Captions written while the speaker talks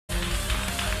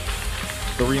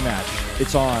the rematch.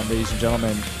 It's on, ladies and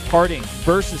gentlemen. PartinG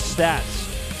versus Stats.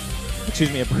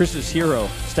 Excuse me, versus herO.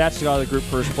 Stats got out of the group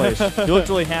first place. He looked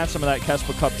really handsome in that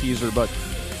Kespa Cup teaser, but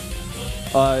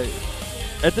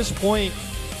at this point,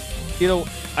 you know,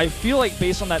 I feel like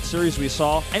based on that series we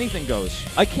saw, anything goes.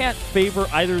 I can't favor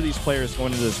either of these players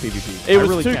going into this PvP. It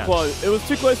was too close. It was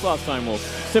too close last time, Wolf.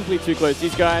 Simply too close.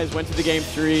 These guys went to the game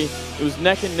 3. It was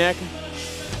neck and neck.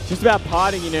 Just about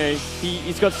PartinG, you know,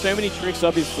 he's got so many tricks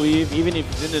up his sleeve, even if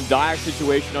he's in a dire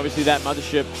situation. Obviously, that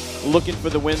Mothership looking for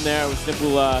the win there with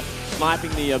simple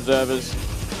sniping the observers.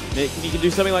 He can do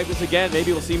something like this again.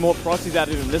 Maybe we'll see more proxies out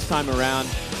of him this time around.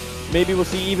 Maybe we'll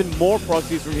see even more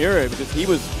proxies from herO because he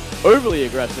was overly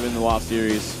aggressive in the last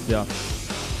series. Yeah.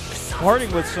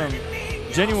 PartinG with some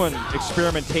genuine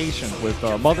experimentation with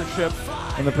Mothership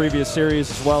in the previous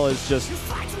series, as well as just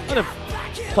kind of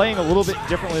playing a little bit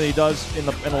differently than he does in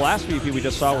the last PvP we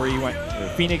just saw, where he went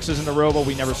Phoenix is in the robo.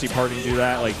 We never see PartinG do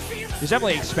that. Like, he's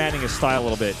definitely expanding his style a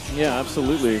little bit. Yeah,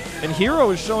 absolutely. And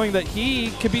herO is showing that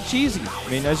he could be cheesy. I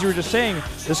mean, as you were just saying,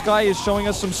 this guy is showing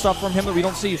us some stuff from him that we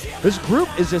don't see. This group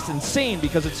is just insane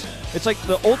because it's like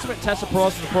the ultimate test of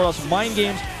Protoss and Protoss mind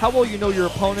games. How well you know your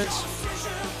opponents.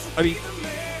 I mean,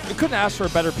 you couldn't ask for a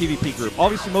better PvP group.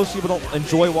 Obviously, most people don't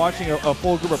enjoy watching a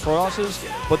full group of Protosses,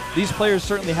 but these players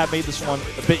certainly have made this one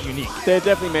a bit unique. They've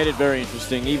definitely made it very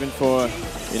interesting, even for,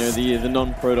 you know, the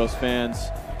non-Protoss fans.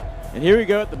 And here we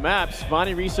go at the maps.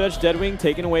 Vani Research, Deadwing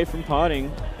taken away from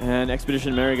PartinG, and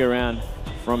Expedition Merry-Go-Round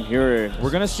from herO. We're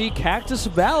going to see Cactus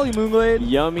Valley, Moonglade.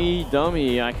 Yummy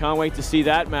dummy. I can't wait to see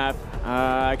that map.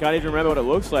 I can't even remember what it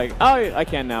looks like. Oh, I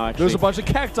can now, actually. There's a bunch of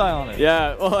cacti on it.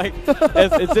 Yeah, well, like,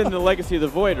 it's in the Legacy of the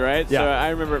Void, right? Yeah. So I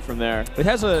remember it from there. It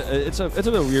has it's a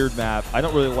weird map. I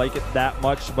don't really like it that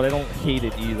much, but I don't hate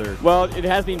it either. Well, it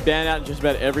has been banned out in just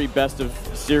about every best of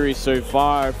series so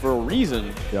far for a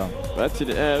reason. Yeah. But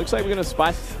it looks like we're going to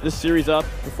spice this series up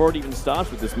before it even starts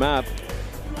with this map.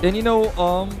 And you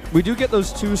know, we do get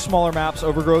those 2 smaller maps,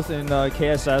 Overgrowth and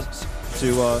KSS,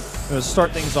 to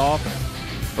start things off.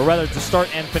 Or rather, to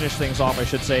start and finish things off, I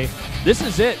should say. This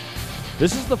is it.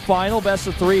 This is the final best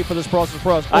of 3 for this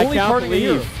Protoss. I can't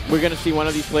believe we're going to see one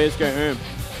of these players go home.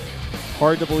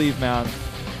 Hard to believe, man.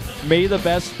 May the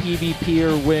best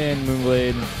PvPer win,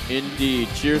 Moonglade. Indeed.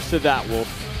 Cheers to that, Wolf.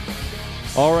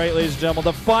 All right, ladies and gentlemen,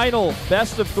 the final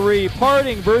best of 3,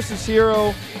 PartinG versus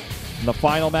herO. In the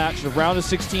final match of round of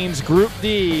 16's Group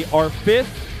D, our 5th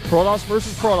Protoss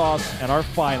versus Protoss, and our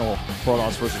final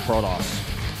Protoss versus Protoss.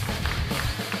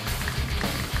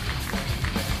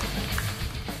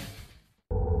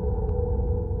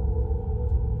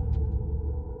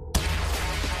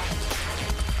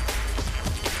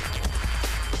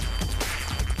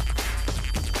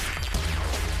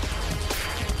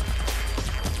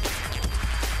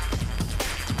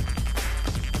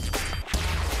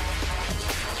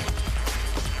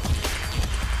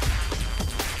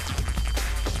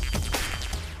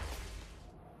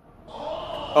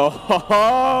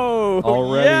 Oh,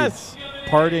 already. Yes!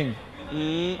 PartinG,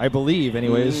 I believe,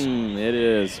 anyways. It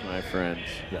is, my friend.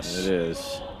 Yes. It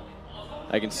is.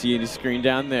 I can see the screen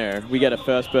down there. We get a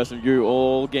first-person view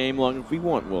all game long if we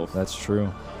want, Wolf. That's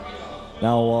true.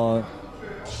 Now,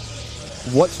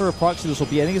 what sort of proxy this will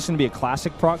be? I think it's going to be a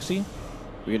classic proxy.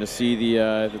 We're going to see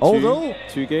the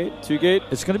two-gate?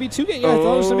 It's going to be 2-gate. Yeah, I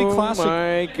thought it was going to be classic. Oh,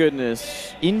 my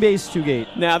goodness. In-base 2-gate.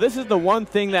 Now, this is the one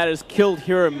thing that has killed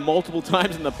herO multiple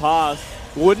times in the past.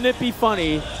 Wouldn't it be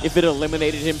funny if it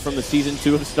eliminated him from the Season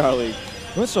 2 of Star League?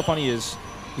 What's so funny is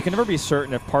you can never be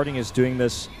certain if PartinG is doing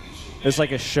this as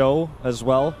like a show as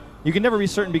well. You can never be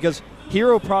certain because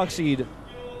herO proxied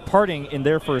PartinG in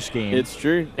their first game. It's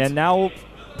true. And now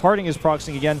PartinG is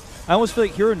proxying again. I almost feel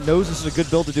like herO knows this is a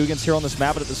good build to do against herO on this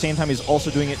map, but at the same time, he's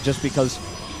also doing it just because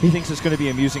he thinks it's going to be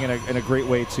amusing and a great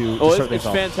way to start things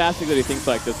off. It's fantastic that he thinks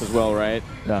like this as well, right?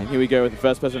 Yeah. And here we go with the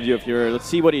first-person view of herO. Let's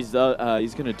see what he's going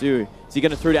to do. Is he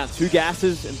going to throw down 2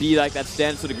 gases and be like that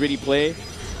standard sort of gritty play?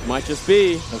 Might just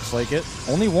be. Looks like it.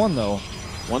 Only 1, though.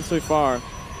 1 so far.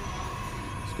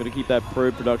 Just got to keep that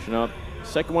probe production up.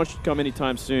 Second one should come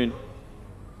anytime soon.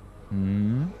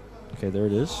 Okay, there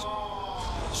it is.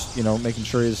 Just, you know, making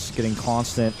sure he's getting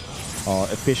constant,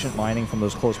 efficient mining from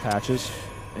those close patches.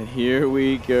 And here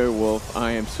we go, Wolf.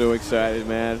 I am so excited,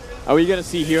 man. Are we going to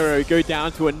see herO go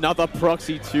down to another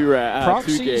proxy 2-gate?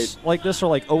 Proxies like this are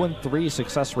like 0-3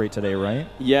 success rate today, right?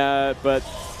 Yeah, but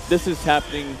this is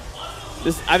happening.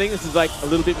 I think this is like a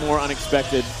little bit more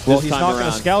unexpected. Well, he's not going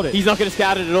to scout it. He's not going to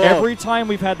scout it at all. Every time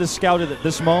we've had this scouted at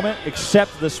this moment,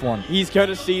 except this one. He's going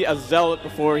to see a zealot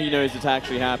before he knows it's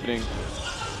actually happening.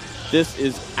 This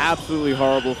is absolutely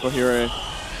horrible for herO.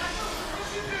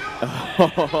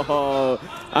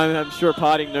 I'm sure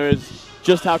PartinG knows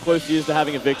just how close he is to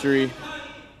having a victory.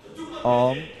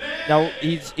 Now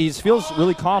he feels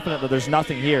really confident that there's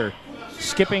nothing here.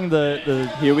 Skipping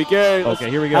the Here we go. Okay,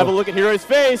 here we go. Have a look at herO's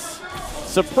face.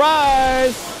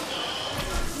 Surprise!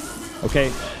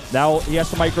 Okay, now he has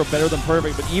to micro better than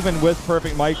perfect, but even with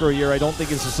perfect micro here, I don't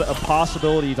think it's a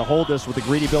possibility to hold this with the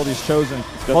greedy build he's chosen.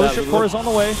 Mothership Core is on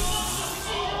the way.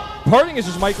 PartinG is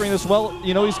just microing this well.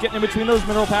 You know, he's getting in between those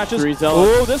mineral patches.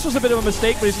 Oh, this was a bit of a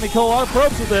mistake, but he's going to kill a lot of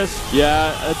probes with this.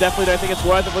 Yeah, I definitely don't think it's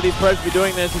worth it for these probes to be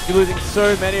doing this. He's losing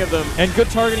so many of them. And good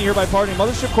targeting here by PartinG.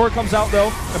 Mothership Core comes out, though,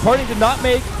 and PartinG did not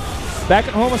make back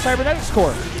at home a Cybernetics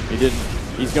Core. He didn't.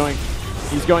 He's going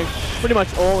pretty much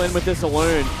all in with this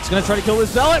alone. He's going to try to kill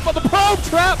this Zealot, but the probe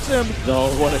traps him. Oh,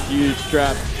 what a huge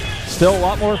trap. Still a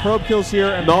lot more probe kills here.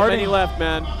 And not many left,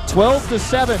 man.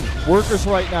 12-7 workers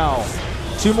right now.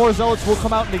 2 more Zealots will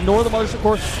come out and ignore the Mothership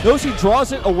Core. Notice he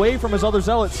draws it away from his other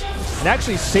Zealots and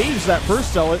actually saves that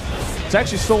first Zealot. It's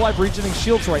actually still alive, regening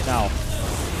shields right now.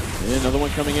 Yeah, another one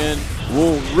coming in.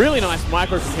 Whoa, really nice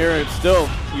micro from herO. Still,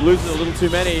 he loses a little too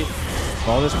many.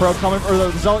 Oh, this probe coming, or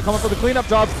the Zealot coming for the cleanup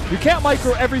job. You can't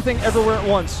micro everything everywhere at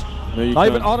once. No, you Not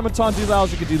can't. even Automaton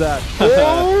 2000 could do that.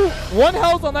 Oh, 1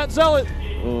 health on that Zealot.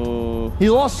 Oh. He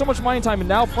lost so much mining time, and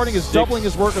now PartinG is doubling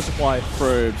his worker supply.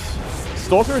 Probes.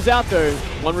 Stalker is out there.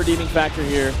 One redeeming factor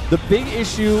here. The big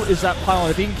issue is that pylon.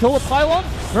 If he can kill a pylon,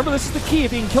 remember this is the key.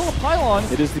 If he can kill a pylon,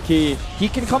 it is the key. He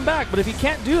can come back. But if he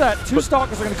can't do that, 2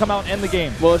 Stalkers are going to come out and end the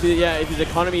game. Well, if his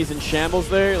economy is in shambles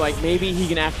there, like maybe he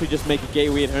can actually just make a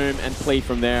gateway at home and play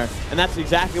from there. And that's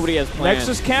exactly what he has planned.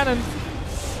 Nexus Cannon.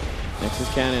 Nexus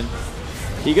Cannon.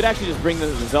 He could actually just bring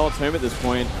the Zealots home at this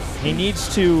point. He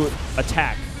needs to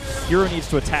attack. herO needs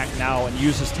to attack now and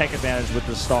use his tech advantage with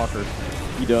this Stalker.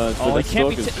 He does. Oh, he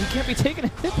can't be taking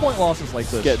hit point losses like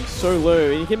this. Getting so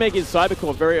low. And he can make his Cyber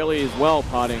Core very early as well,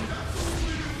 PartinG.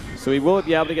 So he will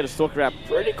be able to get a Stalker out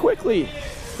pretty quickly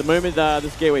the moment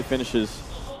this gateway finishes.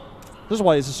 This is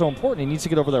why this is so important. He needs to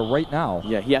get over there right now.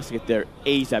 Yeah, he has to get there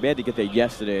ASAP. He had to get there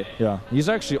yesterday. Yeah, he's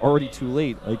actually already too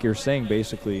late, like you're saying,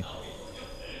 basically.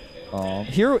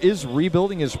 herO is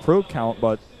rebuilding his probe count,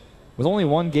 but with only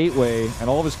 1 gateway and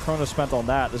all of his chrono spent on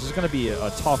that, this is going to be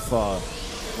a tough...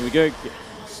 Here we go.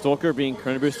 Stalker being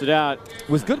chrono boosted out.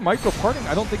 With good micro PartinG,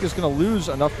 I don't think it's going to lose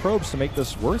enough probes to make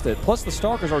this worth it. Plus, the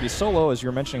Stalker's already so low, as you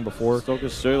were mentioning before.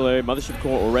 Stalker's so low. Mothership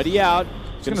Core already out.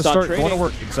 It's going to start going to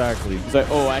work. Exactly. He's like,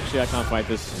 oh, actually, I can't fight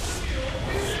this.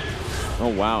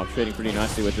 Oh, wow. Trading pretty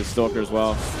nicely with this Stalker as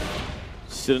well.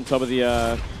 Sit on top of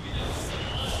the...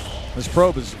 This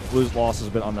probe loss is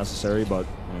a bit unnecessary, but...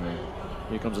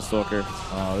 Here comes a Stalker.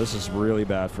 This is really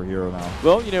bad for herO now.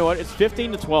 Well, you know what? It's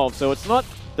 15-12, so it's not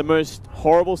the most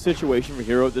horrible situation for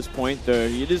herO at this point, though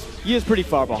he is pretty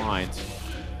far behind.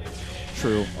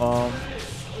 True. I'm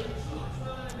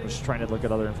just trying to look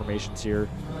at other informations here.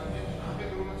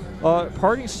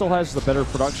 PartinG still has the better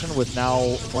production with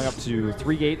now going up to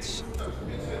 3 gates,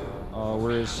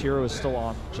 whereas herO is still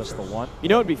on just the 1. You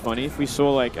know what would be funny? If we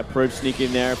saw like a probe sneak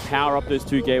in there, power up those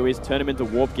 2 gateways, turn them into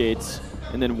warp gates,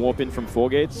 and then warp in from 4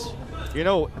 gates. You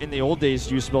know, in the old days,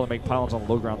 you used to be able to make pylons on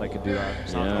low ground that could do that.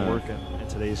 It's not going to work in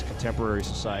today's contemporary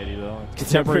society, though.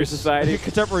 Contemporary society?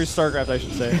 Contemporary Starcraft, I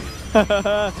should say.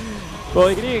 Well,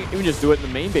 he can even just do it in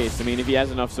the main base. I mean, if he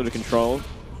has enough sort of control,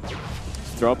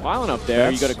 just throw a pylon up there.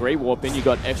 You got a great warp in. You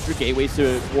got extra gateways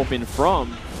to warp in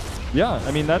from. Yeah,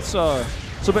 I mean, that's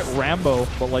it's a bit Rambo,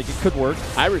 but like it could work.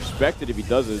 I respect it if he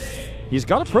does it. He's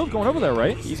got a probe going over there,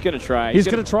 right? He's going to try. He's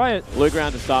going to try it. Low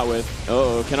ground to start with.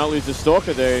 Uh-oh, cannot lose the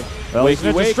Stalker there. Well, he's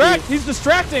going to distract. He's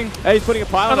distracting. Hey, he's putting a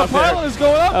pylon up there. And the pylon is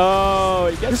going up. Oh,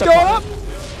 he gets it's going up.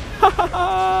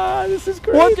 This is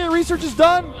great. 1K research is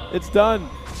done. It's done.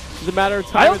 It's a matter of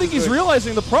time. I don't think he's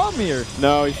realizing the problem here.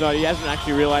 No, he's not. He hasn't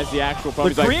actually realized the actual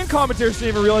problem. The Korean commentators didn't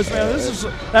even realize, man, this is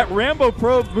that Rambo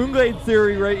probe Moonglade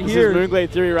theory right here. This is Moonglade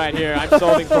theory right here. I'm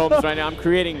solving problems right now. I'm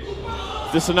creating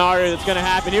the scenario that's going to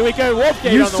happen. Here we go. Warp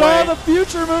gate on the way. You saw the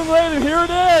future, Moonglade, and here it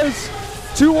is.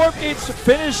 2 warp gates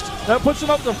finished. That puts him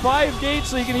up to 5 gates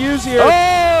so he can use here.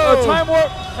 Oh! A time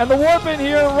warp, and the warp in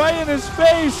here right in his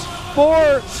face.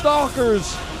 4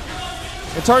 Stalkers.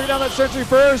 And target down that sentry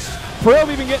first. Probe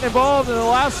even getting involved in the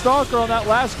last Stalker on that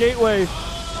last gateway.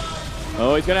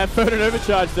 Oh, he's going to have photon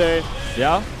overcharge there.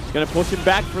 Yeah? He's going to push him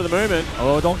back for the moment.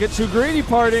 Oh, don't get too greedy,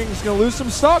 PartinG. He's going to lose some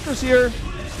Stalkers here.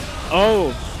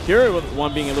 Oh, herO with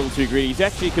one being a little too greedy. He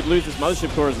actually could lose his Mothership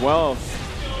Core as well.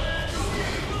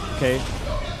 Okay.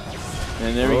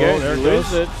 And there we go. There he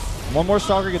goes. it. One more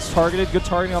Stalker gets targeted. Good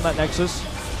targeting on that Nexus.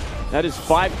 That is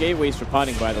 5 gateways for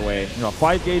PartinG, by the way. You know,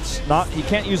 5 gates. He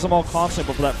can't use them all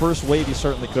constantly, but for that first wave, he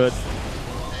certainly could.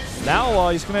 Now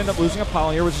he's going to end up losing a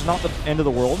pile here, which is not the end of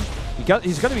the world.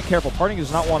 He's got to be careful. PartinG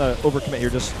does not want to overcommit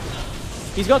here.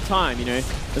 He's got time, you know.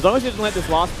 As long as he doesn't let this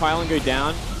last pylon go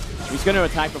down, he's going to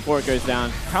attack before it goes down.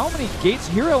 How many gates?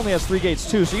 herO only has 3 gates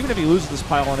too, so even if he loses this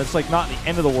pylon, it's like not the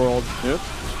end of the world. Yep.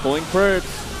 Pulling probes.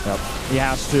 Yep. He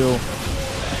has to.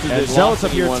 And Zealots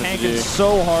up here tanking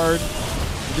so hard.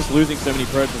 He's just losing so many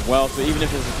probes as well, so even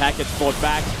if his attack gets fought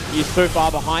back, he's so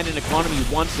far behind in economy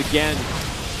once again.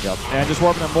 Yep. And just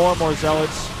warping up more and more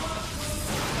Zealots.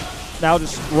 Now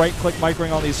just right-click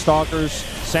microing on these Stalkers.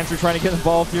 Sentry trying to get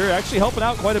involved here, actually helping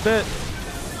out quite a bit.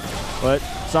 But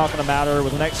it's not going to matter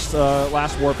with the next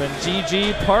last warp in.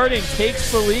 GG, PartinG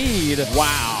takes the lead.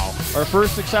 Wow. Our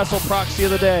first successful proxy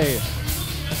of the day.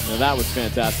 Now that was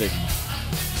fantastic.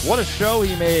 What a show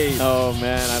he made. Oh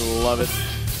man, I love it.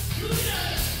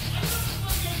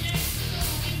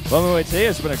 Well, anyway, today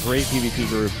has been a great PvP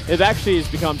group. It actually has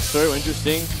become so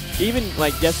interesting. Even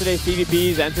like yesterday's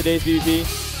PvPs and today's PvP.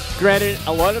 Granted,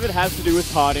 a lot of it has to do with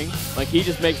PartinG. Like, he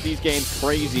just makes these games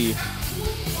crazy.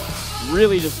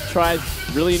 Really just tries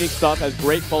really unique stuff, has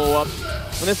great follow-ups.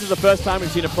 And this is the first time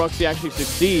we've seen a proxy actually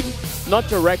succeed. Not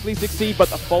directly succeed, but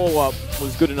the follow-up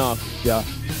was good enough. Yeah.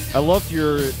 I loved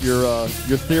your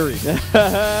theory.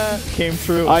 Came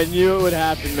true. I knew it would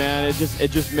happen, man. It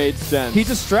just made sense. He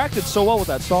distracted so well with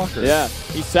that Stalker. Yeah,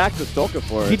 he sacked the Stalker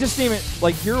for it. He just didn't even,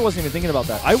 like, herO wasn't even thinking about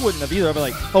that. I wouldn't have either. I'd be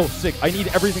like, oh, sick. I need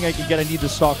everything I can get. I need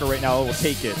this Stalker right now. I will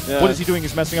take it. Yeah. What is he doing?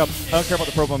 He's messing up. I don't care about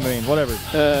the probe on main. Whatever.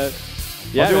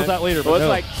 Yeah, I'll deal with that later. Well, but it's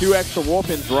like 2 extra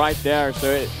warp-ins right there,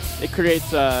 so it creates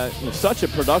such a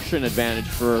production advantage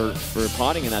for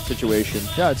PartinG in that situation.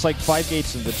 Yeah, it's like 5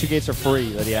 gates, and the 2 gates are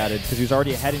free that he added because he was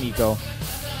already ahead in eco.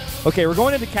 Okay, we're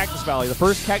going into Cactus Valley. The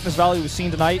first Cactus Valley we've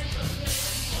seen tonight,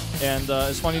 and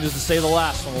it's funny just to say the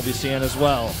last one we'll be seeing as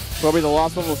well. Probably the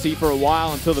last one we'll see for a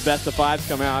while until the best of 5s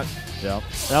come out. Yeah.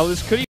 Now this could